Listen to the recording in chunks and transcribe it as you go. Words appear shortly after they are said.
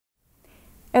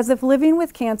As if living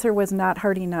with cancer was not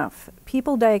hard enough,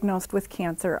 people diagnosed with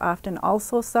cancer often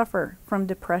also suffer from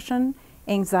depression,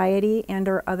 anxiety,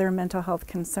 and/or other mental health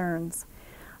concerns.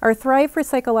 Our Thrive for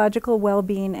Psychological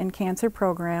Well-Being and Cancer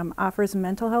program offers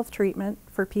mental health treatment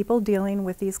for people dealing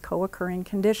with these co-occurring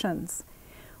conditions.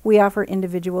 We offer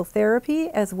individual therapy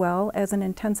as well as an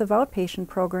intensive outpatient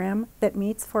program that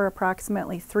meets for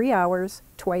approximately 3 hours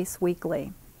twice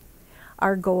weekly.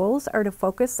 Our goals are to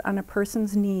focus on a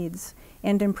person's needs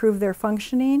and improve their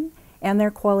functioning and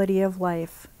their quality of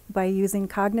life by using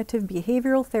cognitive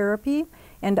behavioral therapy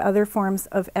and other forms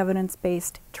of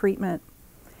evidence-based treatment.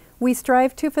 We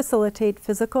strive to facilitate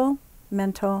physical,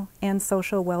 mental, and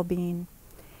social well-being.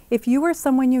 If you or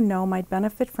someone you know might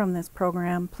benefit from this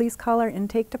program, please call our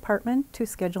intake department to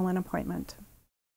schedule an appointment.